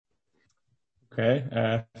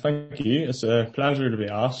Okay, thank you. It's a pleasure to be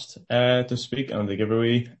asked to speak and to give a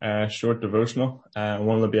wee short devotional on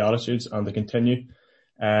one of the Beatitudes and to continue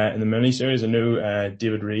in the mini-series. I know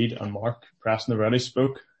David Reid and Mark Preston have already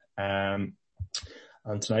spoke, and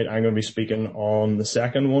tonight I'm going to be speaking on the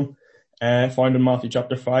second one found in Matthew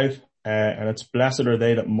chapter 5, and it's "Blessed are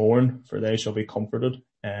they that mourn, for they shall be comforted,"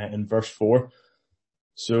 in verse 4.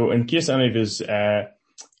 So in case any of us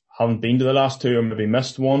haven't been to the last two or maybe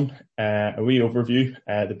missed one, a wee overview.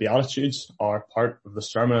 The Beatitudes are part of the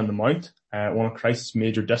Sermon on the Mount, one of Christ's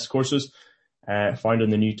major discourses found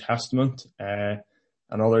in the New Testament.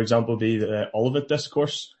 Another example would be the Olivet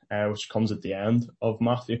Discourse, which comes at the end of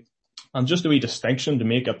Matthew. And just a wee distinction to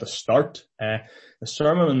make at the start, the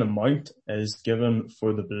Sermon on the Mount is given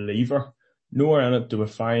for the believer. Nowhere in it do we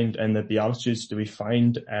find, in the Beatitudes, do we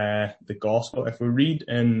find the gospel. If we read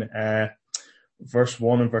in verse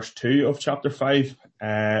 1 and verse 2 of chapter 5,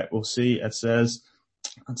 we'll see it says,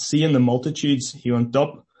 "And seeing the multitudes, he went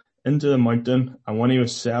up into the mountain, and when he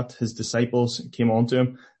was set, his disciples came unto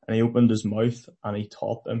him, and he opened his mouth, and he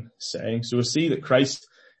taught them, saying." So we see that Christ,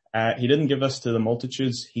 he didn't give this to the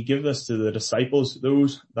multitudes, he gave this to the disciples,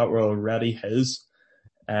 those that were already his.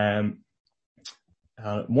 One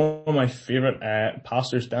of my favorite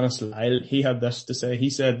pastors, Dennis Lyle, he had this to say. He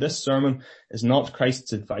said, "This sermon is not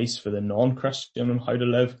Christ's advice for the non-Christian on how to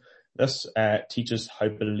live. This teaches how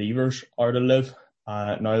believers are to live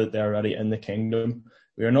now that they're already in the kingdom.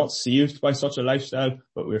 We are not saved by such a lifestyle,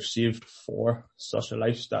 but we're saved for such a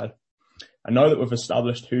lifestyle." And now that we've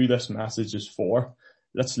established who this message is for,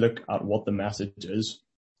 let's look at what the message is.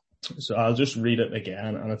 So I'll just read it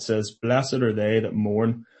again, and it says, "Blessed are they that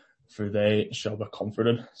mourn, for they shall be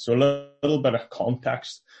comforted." So a little bit of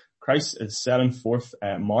context. Christ is setting forth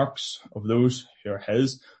marks of those who are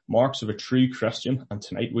his, marks of a true Christian, and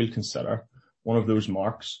tonight we'll consider one of those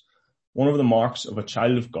marks. One of the marks of a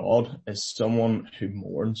child of God is someone who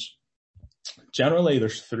mourns. Generally,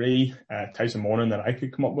 there's three types of mourning that I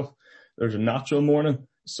could come up with. There's a natural mourning,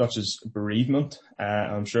 such as bereavement.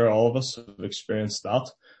 I'm sure all of us have experienced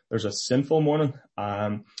that. There's a sinful mourning,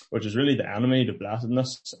 which is really the enemy to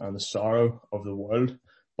blessedness and the sorrow of the world.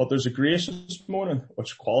 But there's a gracious mourning,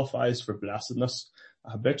 which qualifies for blessedness,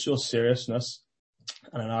 a habitual seriousness,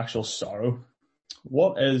 and an actual sorrow.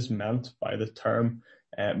 What is meant by the term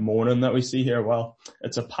mourning that we see here? Well,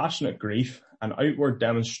 it's a passionate grief, an outward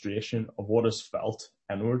demonstration of what is felt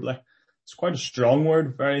inwardly. It's quite a strong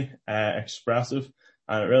word, very expressive,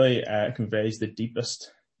 and it really conveys the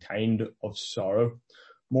deepest kind of sorrow.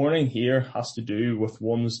 Mourning here has to do with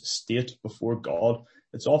one's state before God.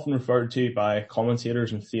 It's often referred to by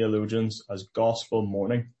commentators and theologians as gospel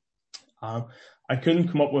mourning. I couldn't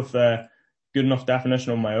come up with a good enough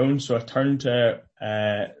definition on my own, so I turned to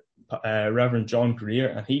Reverend John Greer,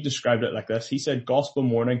 and he described it like this. He said, "Gospel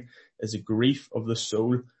mourning is a grief of the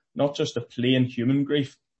soul, not just a plain human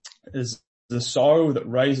grief. It is the sorrow that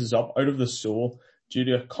rises up out of the soul due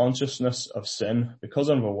to a consciousness of sin, because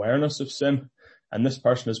of awareness of sin. And this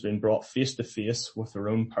person has been brought face to face with their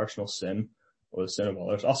own personal sin or the sin of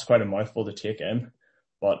others." That's quite a mouthful to take in,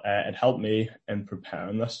 but it helped me in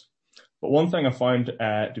preparing this. But one thing I found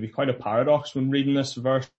to be quite a paradox when reading this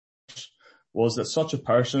verse was that such a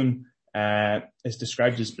person is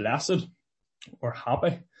described as blessed or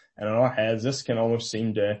happy. And in our heads, this can almost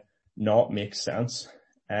seem to not make sense.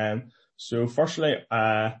 So firstly,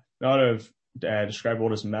 now that I've described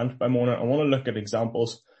what is meant by mourning, I want to look at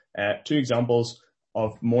examples. Two examples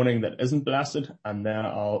of mourning that isn't blessed, and then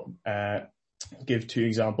I'll give two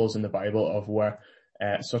examples in the Bible of where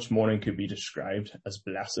such mourning could be described as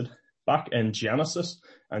blessed. Back in Genesis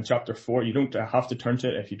and chapter 4, you don't have to turn to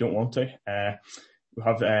it if you don't want to. We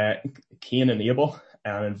have Cain and Abel,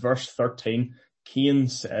 and in verse 13, Cain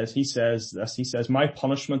says, he says, "My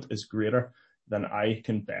punishment is greater than I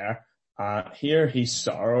can bear." Here he's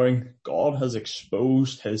sorrowing. God has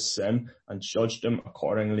exposed his sin and judged him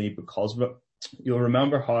accordingly because of it. You'll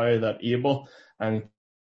remember how that Abel and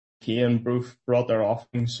Cain both brought their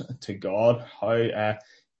offerings to God, how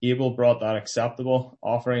Abel brought that acceptable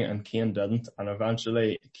offering and Cain didn't, and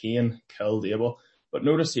eventually Cain killed Abel. But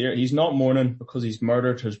notice here, he's not mourning because he's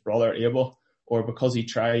murdered his brother Abel, or because he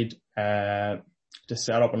tried to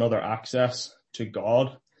set up another access to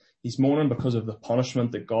God. He's mourning because of the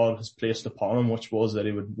punishment that God has placed upon him, which was that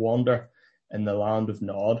he would wander in the land of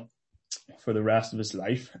Nod for the rest of his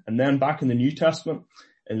life. And then back in the New Testament,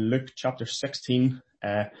 in Luke chapter 16,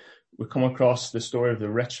 we come across the story of the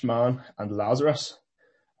rich man and Lazarus.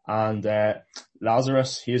 And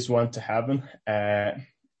Lazarus, he has went to heaven, and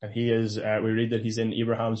he is, we read that he's in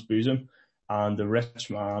Abraham's bosom. and the rich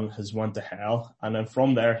man has went to hell. And then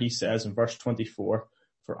from there he says in verse 24,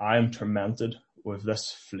 for I am tormented with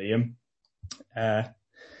this flame. A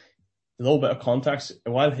little bit of context.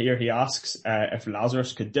 While here he asks if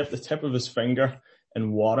Lazarus could dip the tip of his finger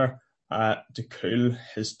in water to cool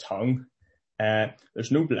his tongue.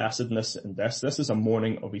 There's no blessedness in this. This is a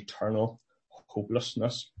mourning of eternal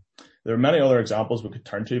hopelessness. There are many other examples we could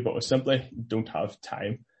turn to, but we simply don't have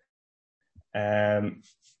time.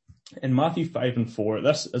 In Matthew 5 and 4,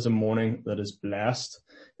 this is a mourning that is blessed.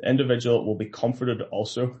 The individual will be comforted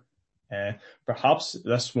also. Perhaps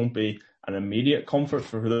this won't be an immediate comfort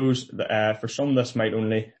for those. For some, this might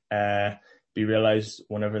only be realized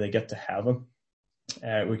whenever they get to heaven.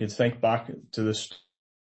 We could think back to the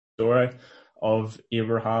story of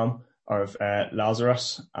Abraham, or of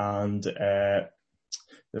Lazarus and the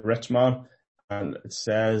rich man. And it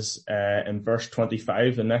says in verse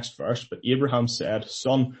 25, the next verse, but Abraham said,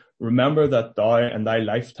 Son, remember that thou in thy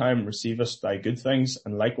lifetime receivest thy good things,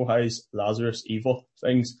 and likewise Lazarus evil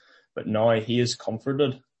things, but now he is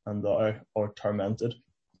comforted, and thou art tormented.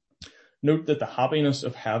 Note that the happiness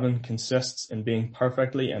of heaven consists in being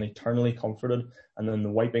perfectly and eternally comforted, and in the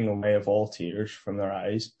wiping away of all tears from their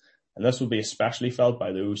eyes. And this will be especially felt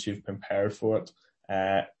by those who've prepared for it,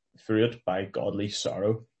 through it by godly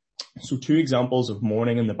sorrow. So 2 examples of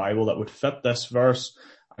mourning in the Bible that would fit this verse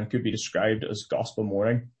and could be described as gospel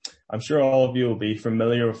mourning. I'm sure all of you will be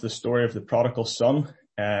familiar with the story of the prodigal son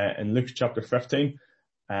in Luke chapter 15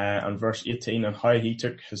 and verse 18, and how he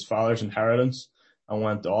took his father's inheritance and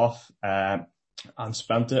went off and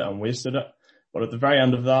spent it and wasted it. But at the very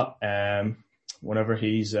end of that, whenever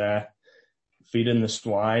he's feeding the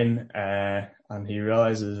swine and he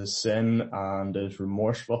realizes his sin and is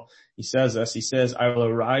remorseful, he says this, he says, I will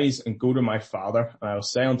arise and go to my father, and I will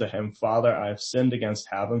say unto him, Father, I have sinned against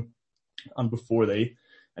heaven and before thee.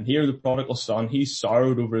 And here the prodigal son, he's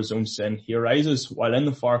sorrowed over his own sin. He arises while in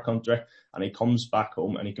the far country, and he comes back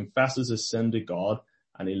home and he confesses his sin to God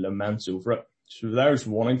and he laments over it. So there's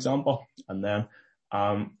one example. And then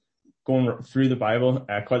going through the Bible,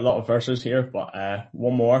 quite a lot of verses here, but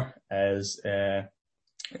one more is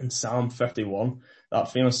in Psalm 51, that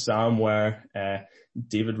famous psalm where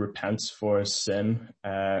David repents for his sin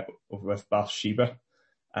with Bathsheba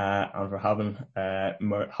and for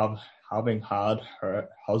having had her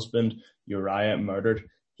husband Uriah murdered.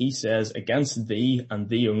 He says, against thee and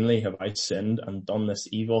thee only have I sinned and done this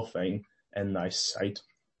evil thing in thy sight.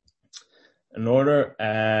 In order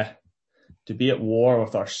to be at war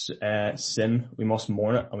with our sin, we must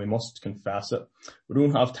mourn it and we must confess it. We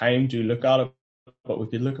don't have time to look at it, but we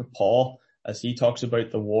could look at Paul as he talks about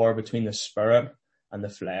the war between the spirit and the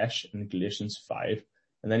flesh in Galatians 5.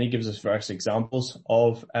 And then he gives us various examples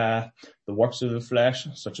of the works of the flesh,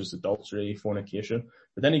 such as adultery, fornication.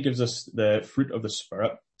 But then he gives us the fruit of the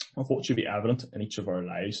spirit of what should be evident in each of our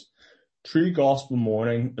lives. True gospel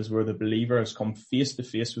mourning is where the believer has come face to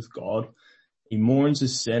face with God. He mourns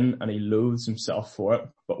his sin and he loathes himself for it.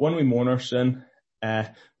 But when we mourn our sin,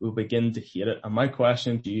 we'll begin to hate it. And my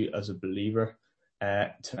question to you as a believer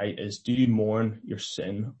tonight is, do you mourn your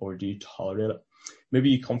sin or do you tolerate it? Maybe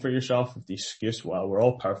you comfort yourself with the excuse, well, we're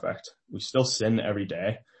all perfect. We still sin every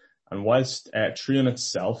day. And whilst true in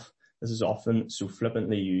itself, this is often so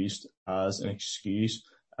flippantly used as an excuse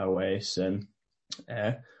away sin.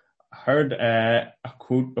 I heard a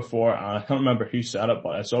quote before, and I can't remember who said it,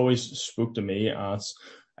 but it's always spoke to me as,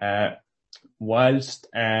 whilst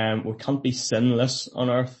we can't be sinless on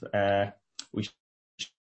earth, we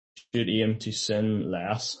should aim to sin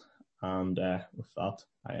less. And with that,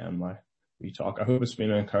 I end my wee talk. I hope it's been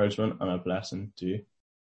an encouragement and a blessing to you.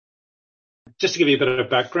 Just to give you a bit of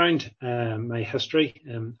background, my history,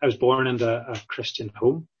 I was born into a Christian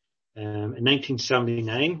home in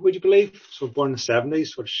 1979, would you believe? So born in the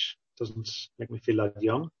 70s, which doesn't make me feel that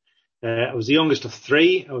young. I was the youngest of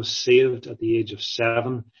 3. I was saved at the age of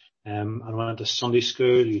 7. I went to Sunday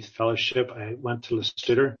school, youth fellowship. I went to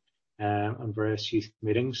Leicester and various youth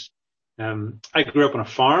meetings. I grew up on a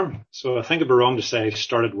farm, so I think it'd be wrong to say I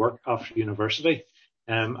started work after university.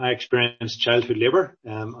 I experienced childhood labour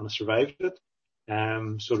and I survived it.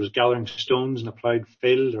 So it was gathering stones in a ploughed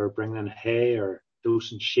field, or bringing in hay, or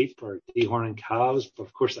dosing sheep, or dehorning calves. But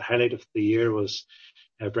of course the highlight of the year was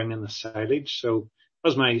bringing in the silage. So that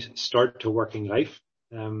was my start to working life.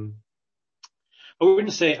 I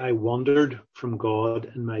wouldn't say I wandered from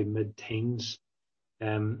God in my mid-teens,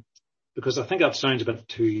 because I think that sounds a bit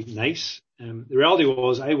too nice. The reality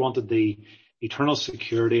was I wanted the eternal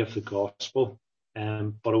security of the gospel,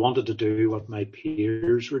 but I wanted to do what my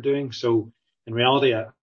peers were doing. So in reality,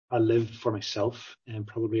 I lived for myself,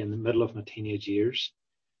 probably in the middle of my teenage years.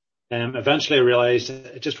 Eventually I realized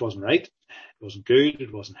it just wasn't right. It wasn't good.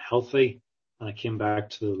 It wasn't healthy. And I came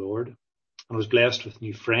back to the Lord. And I was blessed with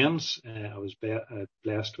new friends. I was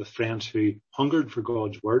blessed with friends who hungered for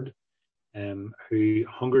God's word, who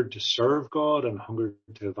hungered to serve God and hungered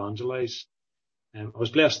to evangelize. I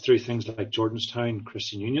was blessed through things like Jordanstown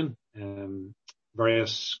Christian Union,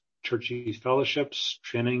 various church youth fellowships,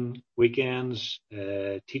 training weekends,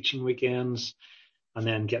 teaching weekends, and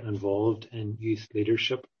then getting involved in youth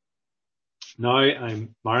leadership. Now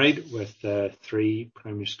I'm married with 3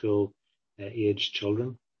 primary school aged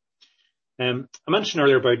children. I mentioned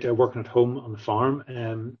earlier about working at home on the farm.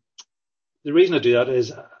 The reason I do that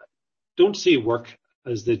is I don't see work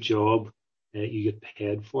as the job you get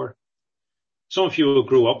paid for. Some of you will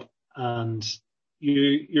grow up and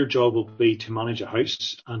your job will be to manage a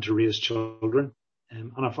house and to raise children.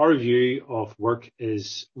 And if our view of work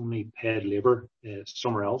is only paid labour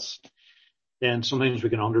somewhere else, then sometimes we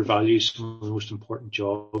can undervalue some of the most important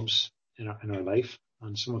jobs in our life.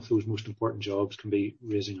 And some of those most important jobs can be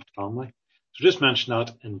raising a family. So just mention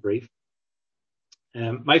that in brief.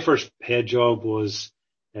 My first paid job was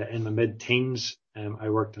in my mid-teens. I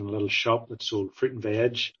worked in a little shop that sold fruit and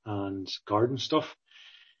veg and garden stuff.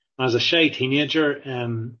 And as a shy teenager,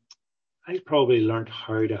 I probably learned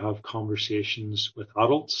how to have conversations with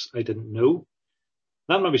adults I didn't know.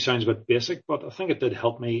 That maybe sounds a bit basic, but I think it did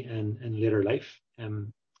help me in later life.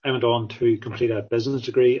 I went on to complete a business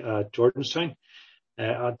degree at Jordanstown.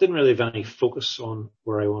 I didn't really have any focus on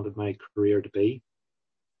where I wanted my career to be.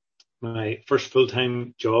 My first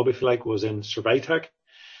full-time job, if you like, was in Surveytech.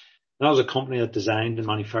 That was a company that designed and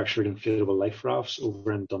manufactured inflatable life rafts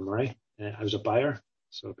over in Dunmurry. I was a buyer,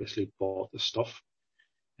 so I basically bought the stuff.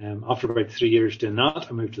 After about 3 years doing that,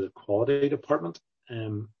 I moved to the quality department.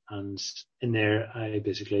 And in there, I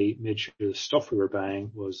basically made sure the stuff we were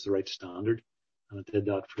buying was the right standard. And I did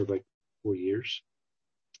that for about 4 years.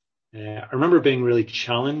 I remember being really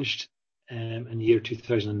challenged in the year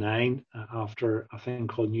 2009 after a thing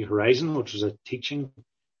called New Horizon, which was a teaching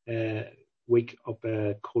week up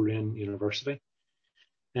at Coleraine University.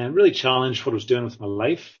 And really challenged what I was doing with my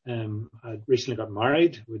life. I'd recently got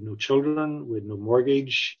married with no children, with no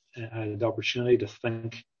mortgage. I had the opportunity to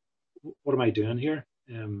think, what am I doing here?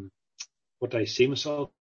 What do I see myself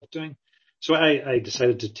doing? So I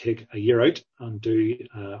decided to take a year out and do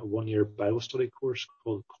a 1-year Bible study course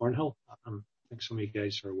called Cornhill. I think some of you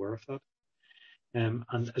guys are aware of that. And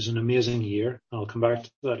it was an amazing year. I'll come back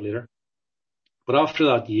to that later. But after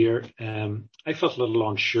that year, I felt a little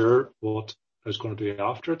unsure what I was going to do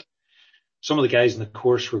after it. Some of the guys in the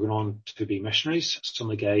course were going on to be missionaries. Some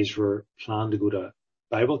of the guys were planned to go to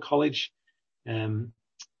Bible college. And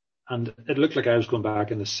it looked like I was going back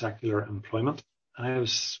into secular employment. And I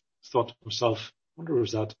thought to myself, I wonder,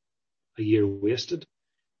 was that a year wasted?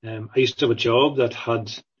 I used to have a job that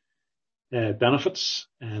had benefits,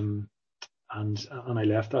 and I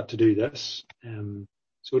left that to do this.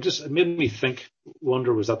 So it made me think,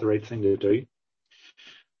 wonder, was that the right thing to do?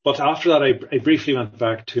 But after that, I briefly went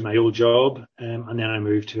back to my old job, and then I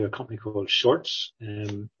moved to a company called Shorts,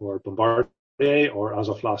 or Bombardier, or as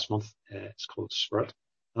of last month, it's called Spirit.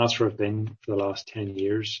 And that's where I've been for the last 10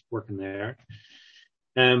 years, working there.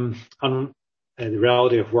 And the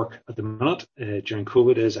reality of work at the minute during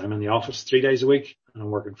COVID is I'm in the office 3 days a week, and I'm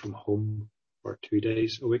working from home for 2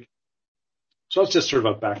 days a week. So that's just sort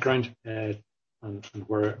of a background and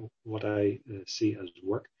what I see as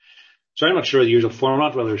work. So I'm not sure the usual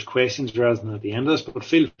format, whether there's questions or anything at the end of this, but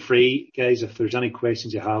feel free, guys, if there's any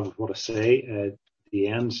questions you have of what I say at the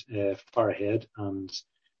end, far ahead. And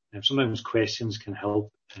sometimes questions can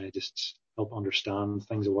help just help understand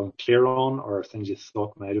things I wasn't clear on or things you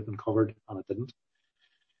thought might have been covered and it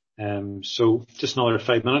didn't. So just another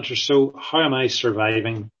 5 minutes or so. How am I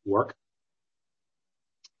surviving work?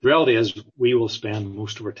 The reality is we will spend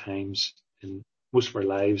most of our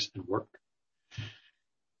lives in work.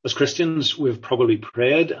 As Christians, we've probably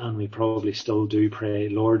prayed, and we probably still do pray,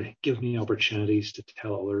 Lord, give me opportunities to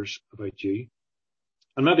tell others about you.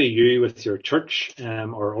 And maybe you with your church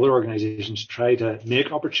or other organisations try to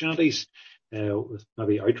make opportunities with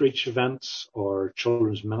maybe outreach events or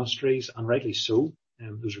children's ministries, and rightly so.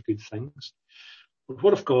 Those are good things. But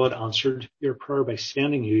what if God answered your prayer by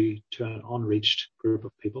sending you to an unreached group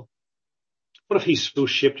of people? What if he so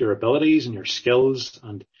shaped your abilities and your skills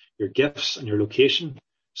and your gifts and your location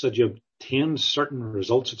so that you obtained certain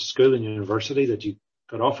results at school and university, that you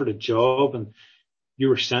got offered a job and you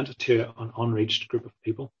were sent to an unreached group of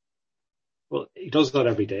people? Well, he does that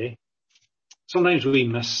every day. Sometimes we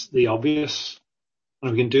miss the obvious,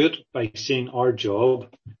 and we can do it by seeing our job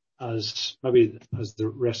as maybe as the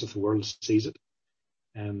rest of the world sees it.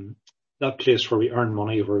 That place where we earn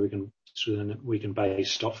money, where we can buy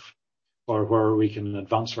stuff, or where we can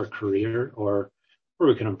advance our career, or where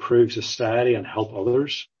we can improve society and help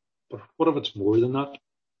others. But what if it's more than that?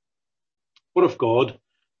 What if God,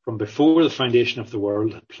 from before the foundation of the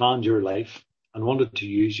world, had planned your life and wanted to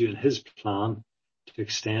use you in his plan to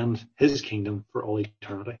extend his kingdom for all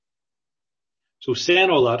eternity? So saying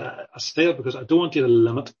all that, I say it because I don't want you to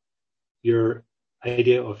limit your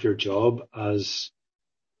idea of your job as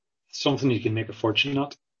something you can make a fortune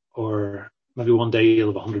at, or maybe one day you'll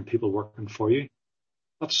have 100 people working for you.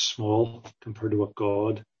 That's small compared to what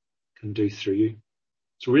God can do through you.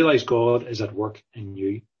 So realize God is at work in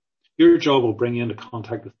you. Your job will bring you into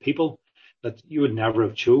contact with people that you would never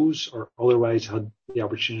have chose or otherwise had the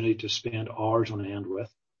opportunity to spend hours on end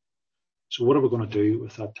with. So what are we going to do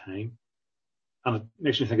with that time? And it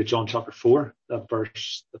makes me think of John chapter 4, that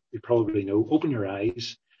verse that we probably know. Open your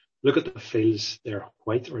eyes, look at the fields, they're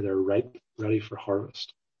white or they're ripe, ready for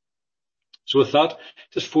harvest. So with that,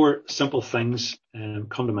 just 4 simple things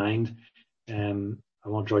come to mind I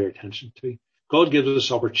want to draw your attention to. God gives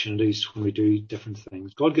us opportunities when we do different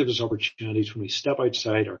things. God gives us opportunities when we step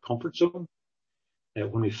outside our comfort zone,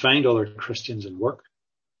 when we find other Christians in work.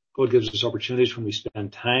 God gives us opportunities when we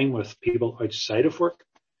spend time with people outside of work.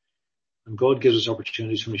 And God gives us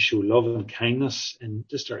opportunities when we show love and kindness in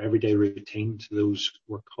just our everyday routine to those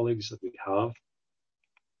work colleagues that we have.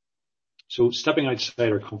 So stepping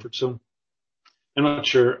outside our comfort zone. I'm not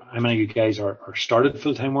sure how many of you guys are started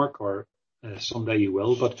full-time work, or someday you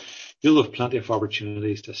will, but you'll have plenty of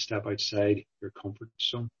opportunities to step outside your comfort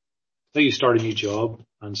zone. Say you start a new job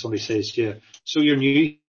and somebody says to you, so you're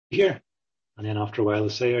new here? And then after a while they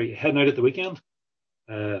say, are you heading out at the weekend?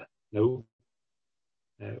 No.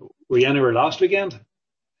 Were you anywhere last weekend?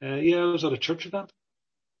 Yeah, I was at a church event.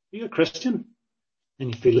 Are you a Christian?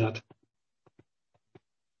 And you feel that.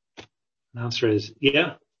 The answer is,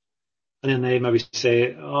 yeah. And then they maybe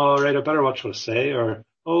say, oh, right, I better watch what I say, or,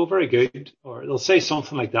 oh, very good. Or they'll say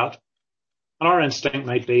something like that. And our instinct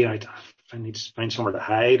might be, I need to find somewhere to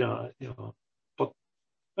hide, but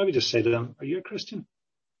maybe just say to them, are you a Christian?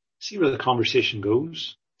 See where the conversation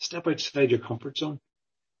goes. Step outside your comfort zone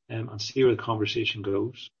and see where the conversation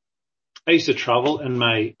goes. I used to travel in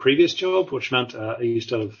my previous job, which meant I used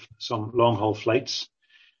to have some long haul flights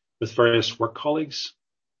with various work colleagues.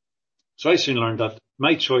 So I soon learned that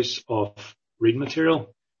my choice of reading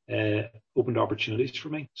material opened opportunities for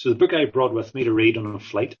me. So the book I brought with me to read on a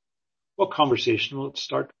flight, what conversation will it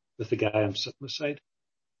start with the guy I'm sitting beside?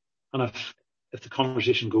 And if the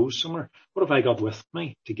conversation goes somewhere, what have I got with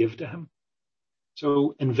me to give to him?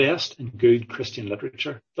 So invest in good Christian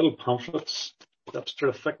literature, little pamphlets, that sort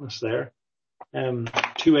of thickness there.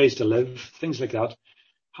 2 Ways to Live, things like that.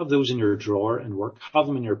 Have those in your drawer and work. Have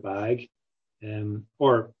them in your bag.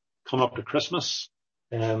 Or coming up to Christmas,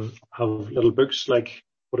 have little books like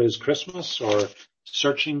What is Christmas? Or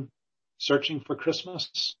Searching for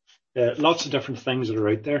Christmas. Lots of different things that are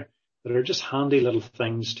out there that are just handy little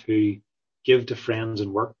things to give to friends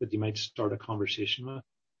and work that you might start a conversation with.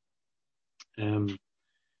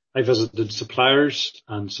 I visited suppliers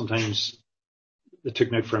and sometimes they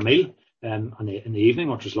took me out for a meal in the evening,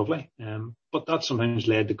 which was lovely. But that sometimes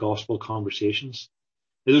led to gospel conversations.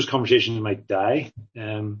 Those conversations might die,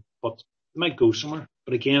 but they might go somewhere.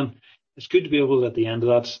 But again, it's good to be able at the end of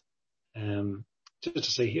that just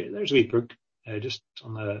to say, here, there's a wee book just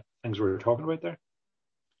on the things we were talking about there.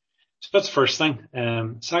 So that's the first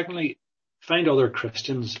thing. Secondly, find other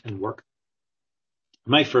Christians in work.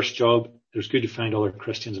 My first job, it was good to find other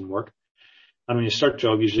Christians in work. And when you start a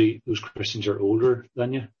job, usually those Christians are older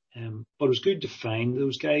than you. But it was good to find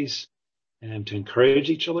those guys to encourage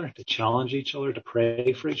each other, to challenge each other, to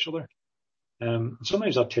pray for each other. And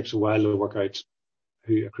sometimes that takes a while to work out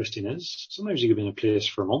who a Christian is. Sometimes you could be in a place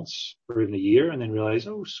for months or even a year and then realize,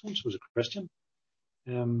 oh, so-and-so was a Christian.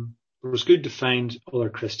 But it was good to find other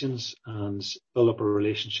Christians and build up a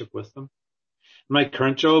relationship with them. In my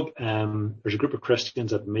current job, there's a group of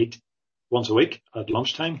Christians that meet once a week at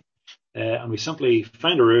lunchtime. And we simply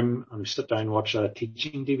find a room and we sit down and watch a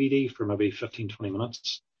teaching DVD for maybe 15, 20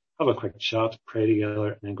 minutes, have a quick chat, pray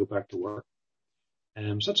together, and then go back to work.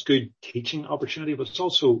 So that's good teaching opportunity, but it's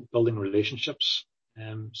also building relationships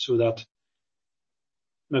so that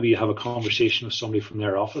maybe you have a conversation with somebody from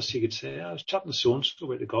their office. You could say, I was chatting to so-and-so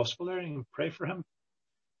about the gospel there, and you can pray for him.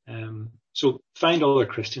 So find other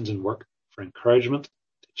Christians in work for encouragement,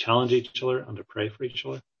 to challenge each other, and to pray for each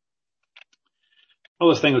other.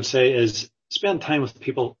 Another thing I would say is spend time with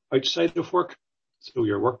people outside of work, so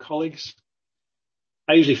your work colleagues.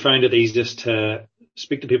 I usually find it easiest to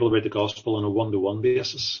speak to people about the gospel on a one-to-one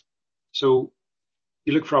basis. So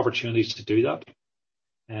you look for opportunities to do that.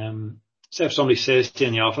 Say if somebody says to you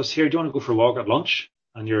in the office, here, do you want to go for a walk at lunch?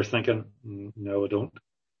 And you're thinking, no, I don't.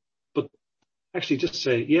 But actually just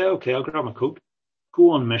say, yeah, okay, I'll grab my coat.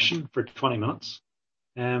 Go on mission for 20 minutes.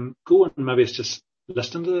 Go and maybe it's just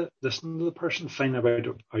listen to the person, find out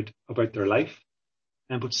about their life.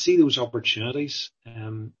 But see those opportunities.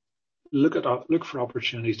 Look for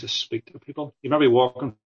opportunities to speak to people. You might be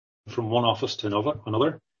walking from one office to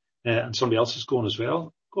another, and somebody else is going as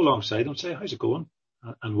well. Go alongside them, say, how's it going?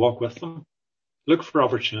 And walk with them. Look for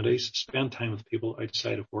opportunities, spend time with people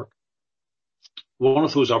outside of work. One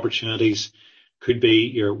of those opportunities could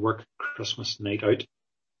be your work Christmas night out.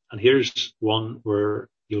 And here's one where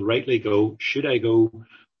you'll rightly go, should I go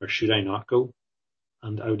or should I not go?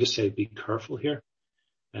 And I would just say, be careful here.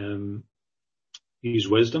 Use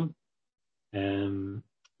wisdom. The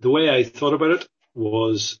way I thought about it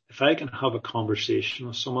was, if I can have a conversation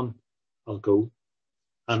with someone, I'll go.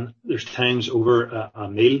 And there's times over a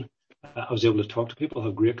meal, I was able to talk to people,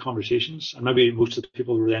 have great conversations. And maybe most of the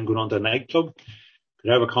people were then going on to a nightclub. Could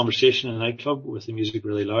I have a conversation in a nightclub with the music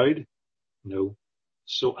really loud? No.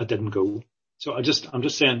 So I didn't go. So I'm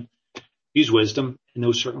just saying, use wisdom in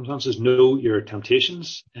those circumstances. Know your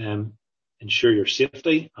temptations, ensure your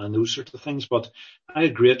safety and those sorts of things. But I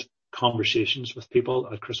had great conversations with people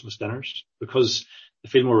at Christmas dinners because they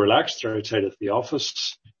feel more relaxed. They're outside of the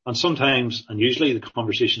office. And sometimes, and usually, the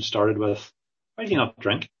conversation started with, why do you not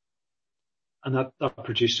drink? And that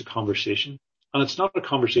produced a conversation. And it's not a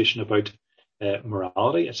conversation about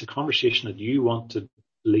morality. It's a conversation that you want to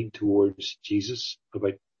lead towards Jesus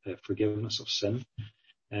about forgiveness of sin.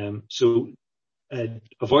 So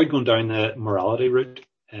avoid going down the morality route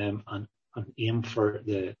and aim for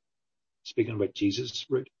the speaking about Jesus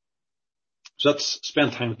route. So that's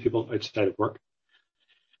spend time with people outside of work.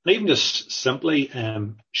 And even just simply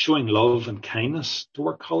showing love and kindness to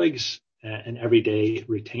work colleagues in everyday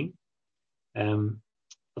routine. At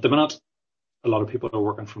the minute, a lot of people are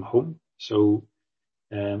working from home, so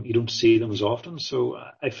you don't see them as often. So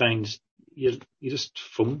I find you just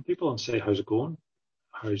phone people and say, how's it going?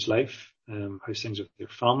 How's life? How's things with your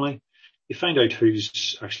family? You find out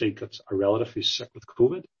who's actually got a relative who's sick with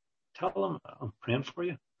COVID. Tell them, I'm praying for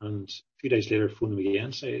you. And a few days later, phone them again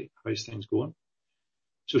and say, how's things going?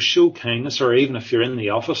 So show kindness, or even if you're in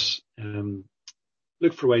the office,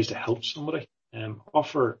 look for ways to help somebody.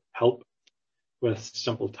 Offer help with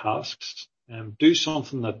simple tasks. Do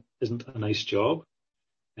something that isn't a nice job.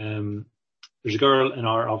 There's a girl in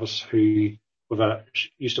our office who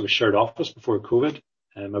used to have a shared office before COVID,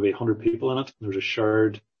 maybe 100 people in it. And there was a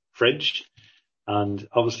shared fridge. And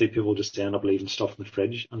obviously people just end up leaving stuff in the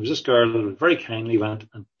fridge. And there's this girl who very kindly went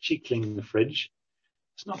and she cleaned the fridge.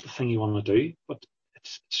 It's not the thing you want to do, but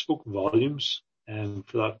it spoke volumes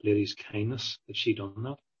for that lady's kindness that she done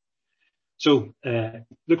that. So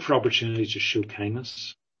look for opportunities to show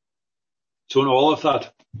kindness. So in all of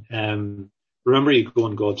that, remember you go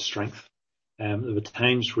in God's strength. There will be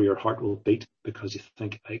times where your heart will beat because you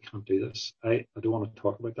think, I can't do this. I don't want to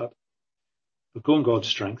talk about that. But go in God's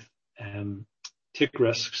strength. Take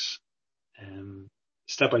risks.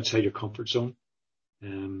 Step outside your comfort zone.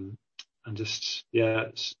 And just,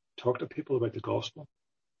 talk to people about the gospel.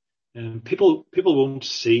 People won't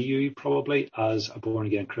see you probably as a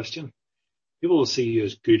born-again Christian. People will see you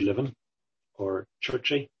as good living or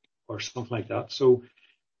churchy or something like that. So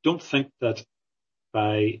don't think that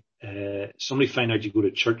by somebody find out you go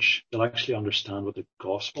to church, they'll actually understand what the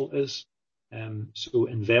gospel is. So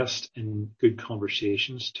invest in good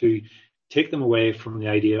conversations to take them away from the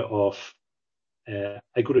idea of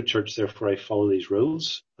I go to church, therefore I follow these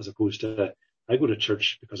rules, as opposed to I go to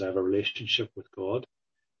church because I have a relationship with God.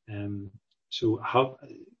 So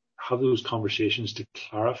have those conversations to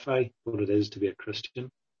clarify what it is to be a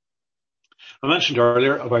Christian. I mentioned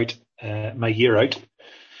earlier about my year out.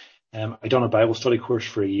 I done a Bible study course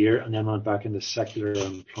for a year and then went back into secular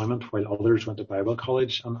employment while others went to Bible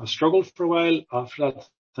college. And I struggled for a while after that,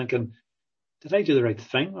 thinking, did I do the right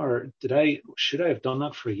thing, or should I have done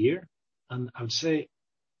that for a year? And I would say,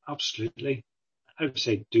 absolutely. I would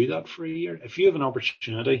say do that for a year. If you have an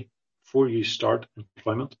opportunity before you start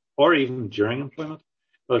employment, or even during employment,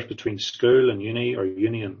 whether it's between school and uni or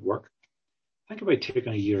uni and work, think about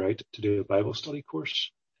taking a year out to do a Bible study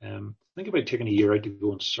course. Think about taking a year out to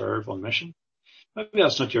go and serve on mission. Maybe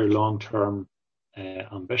that's not your long-term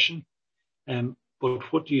ambition,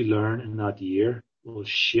 but what you learn in that year will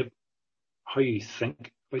shape how you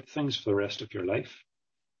think about things for the rest of your life.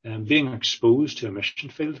 Being exposed to a mission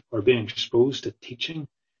field or being exposed to teaching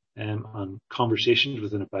and conversations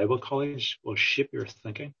within a Bible college will shape your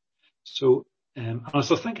thinking. So And I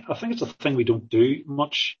think it's a thing we don't do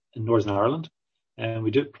much in Northern Ireland.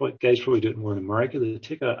 And guys probably do it more in America. They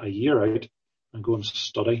take a year out and go and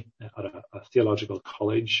study at a theological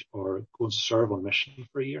college or go and serve on mission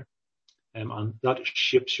for a year. And that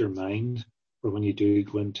shapes your mind for when you do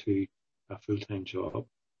go into a full-time job.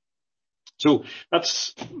 So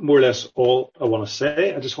that's more or less all I want to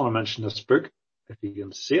say. I just want to mention this book, if you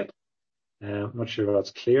can see it. I'm not sure if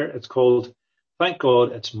that's clear. It's called Thank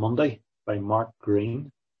God It's Monday by Mark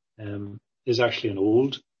Green. Is actually an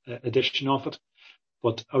old edition of it,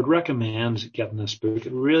 but I would recommend getting this book.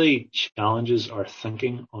 It really challenges our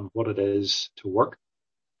thinking on what it is to work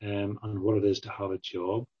and what it is to have a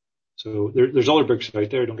job. So there's other books out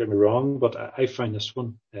there, don't get me wrong, but I find this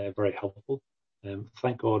one very helpful.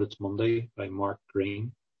 Thank God It's Monday by Mark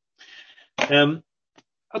Green.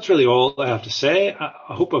 That's really all I have to say.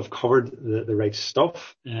 I hope I've covered the right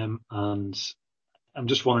stuff. And I'm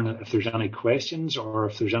just wondering if there's any questions or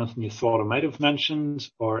if there's anything you thought I might have mentioned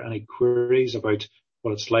or any queries about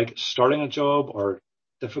what it's like starting a job or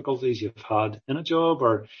difficulties you've had in a job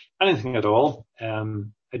or anything at all.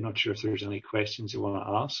 I'm not sure if there's any questions you want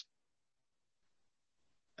to ask.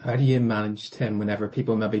 How do you manage, Tim, whenever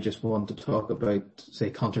people maybe just want to talk about, say,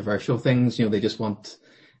 controversial things? They just want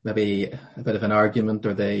maybe a bit of an argument,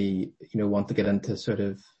 or they, want to get into sort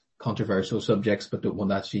of controversial subjects, but don't want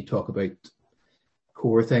to actually talk about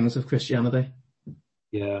core things of Christianity?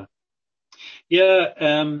 Yeah.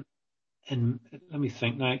 And let me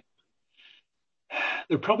think now.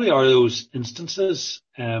 There probably are those instances,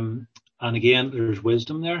 and again, there's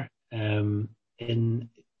wisdom there.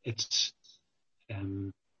 It's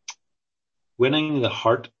winning the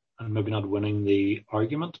heart and maybe not winning the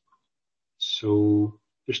argument. So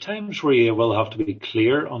there's times where you will have to be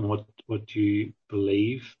clear on what you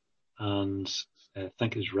believe and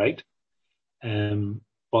think is right.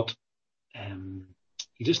 But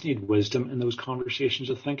you just need wisdom in those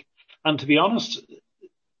conversations, I think. And to be honest,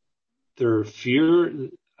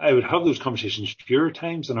 I would have those conversations fewer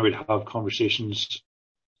times than I would have conversations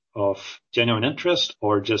of genuine interest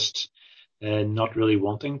or just not really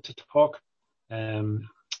wanting to talk.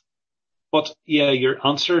 But yeah, your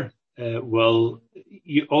answer,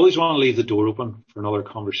 you always want to leave the door open for another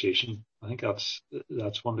conversation. I think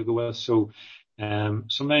that's one to go with. So,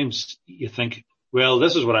 sometimes you think, well,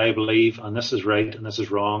 this is what I believe and this is right and this is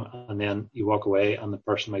wrong. And then you walk away and the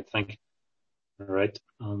person might think, all right,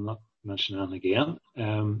 I'm not mentioning that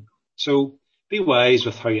again. So be wise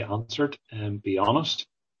with how you answer it and be honest,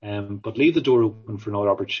 but leave the door open for another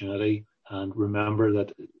opportunity and remember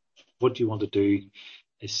that what you want to do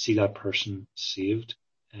is see that person saved.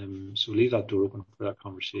 So leave that door open for that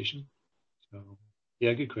conversation. So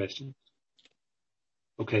yeah, good question.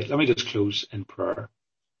 Okay, let me just close in prayer.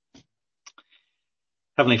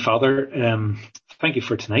 Heavenly Father, thank you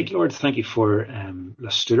for tonight, Lord. Thank you for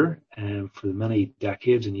Leicester, for the many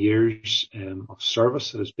decades and years of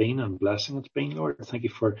service that has been and blessing it's been, Lord. Thank you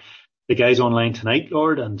for the guys online tonight,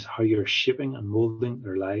 Lord, and how you're shaping and molding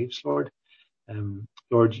their lives, Lord.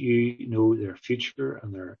 Lord, you know their future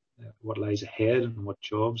and their what lies ahead and what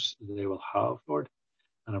jobs they will have, Lord.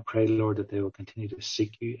 And I pray, Lord, that they will continue to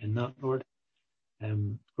seek you in that, Lord.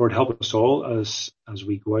 Lord, help us all as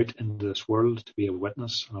we go out into this world to be a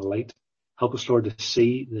witness and a light. Help us, Lord, to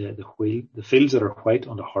see the fields that are white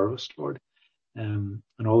on the harvest, Lord, and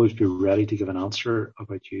always be ready to give an answer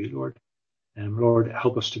about you, Lord. Lord,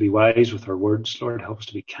 help us to be wise with our words, Lord. Help us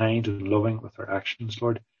to be kind and loving with our actions,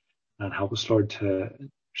 Lord. And help us, Lord, to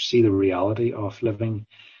see the reality of living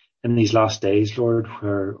in these last days, Lord,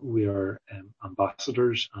 where we are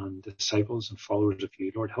ambassadors and disciples and followers of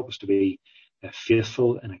you, Lord. Help us to be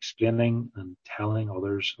faithful in explaining and telling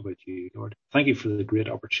others about you, Lord. Thank you for the great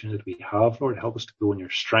opportunity we have, Lord. Help us to grow in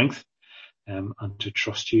your strength and to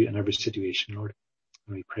trust you in every situation, Lord.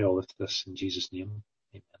 And we pray all of this in Jesus' name.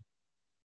 Amen.